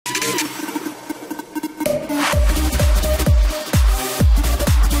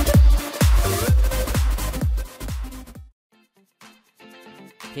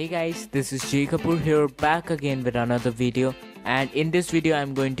Hey guys, this is Jay Kapoor here, back again with another video, and in this video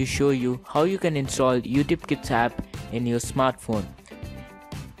I'm going to show you how you can install YouTube Kids app in your smartphone.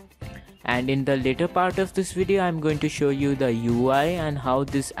 And in the later part of this video I'm going to show you the UI and how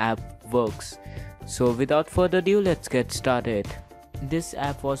this app works. So without further ado, let's get started. This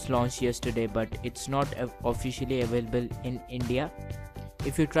app was launched yesterday, but it's not officially available in India.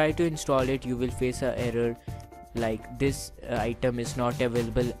 If you try to install it, you will face an error like this item is not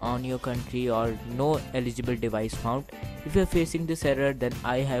available on your country or no eligible device found. If you are facing this error, then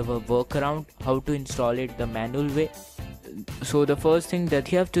I have a workaround how to install it the manual way. So the first thing that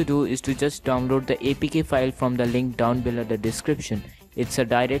you have to do is to just download the APK file from the link down below the description. It's a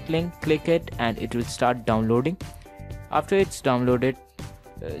direct link, click it and it will start downloading. After it's downloaded,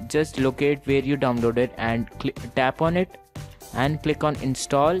 just locate where you downloaded and tap on it and click on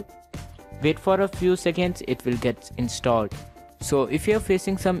install. Wait for a few seconds, it will get installed. So if you are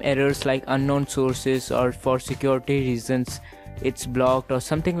facing some errors like unknown sources or for security reasons it's blocked or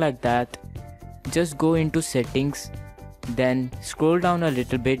something like that, just go into settings, then scroll down a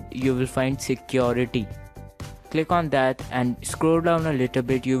little bit, you will find security. Click on that and scroll down a little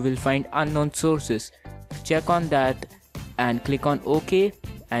bit, you will find unknown sources. Check on that and click on OK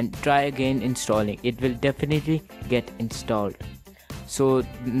and try again installing. It will definitely get installed. So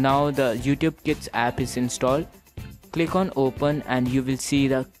now the YouTube Kids app is installed. Click on open and you will see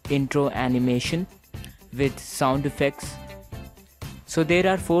the intro animation with sound effects. So there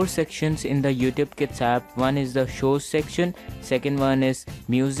are 4 sections in the YouTube Kids app. One is the shows section, second one is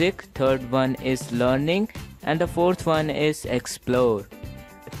music, third one is learning, and the fourth one is explore.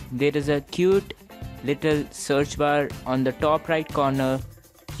 There is a cute little search bar on the top right corner.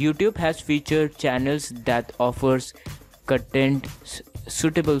 YouTube has featured channels that offers content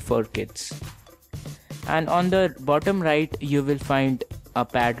suitable for kids, and on the bottom right you will find a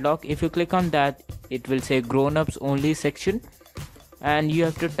padlock. If you click on that, it will say grown-ups only section, and you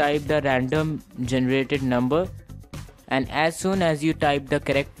have to type the random generated number, and as soon as you type the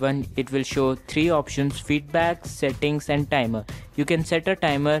correct one, it will show 3 options: feedback, settings and timer. You can set a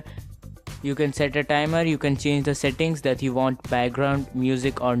timer, you can change the settings that you want, background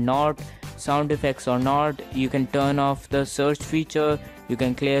music or not, sound effects or not. You can turn off the search feature, you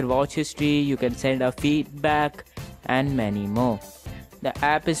can clear watch history, you can send a feedback and many more. The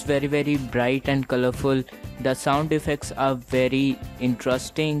app is very bright and colorful. The sound effects are very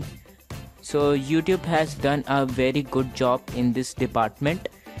interesting. So YouTube has done a very good job in this department.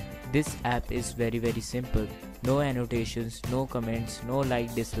 This app is very simple. No annotations, no comments, no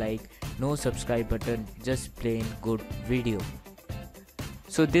like, dislike, no subscribe button, just plain good video.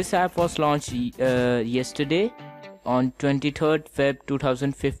 So this app was launched yesterday on 23rd Feb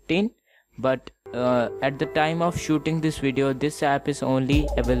 2015, but at the time of shooting this video, this app is only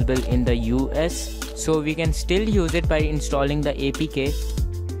available in the US, so we can still use it by installing the APK.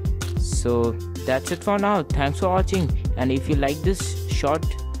 So that's it for now. Thanks for watching, and if you like this short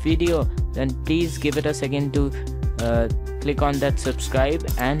video, then please give it a second to click on that subscribe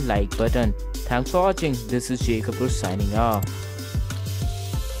and like button. Thanks for watching. This is Jay Kapoor signing off.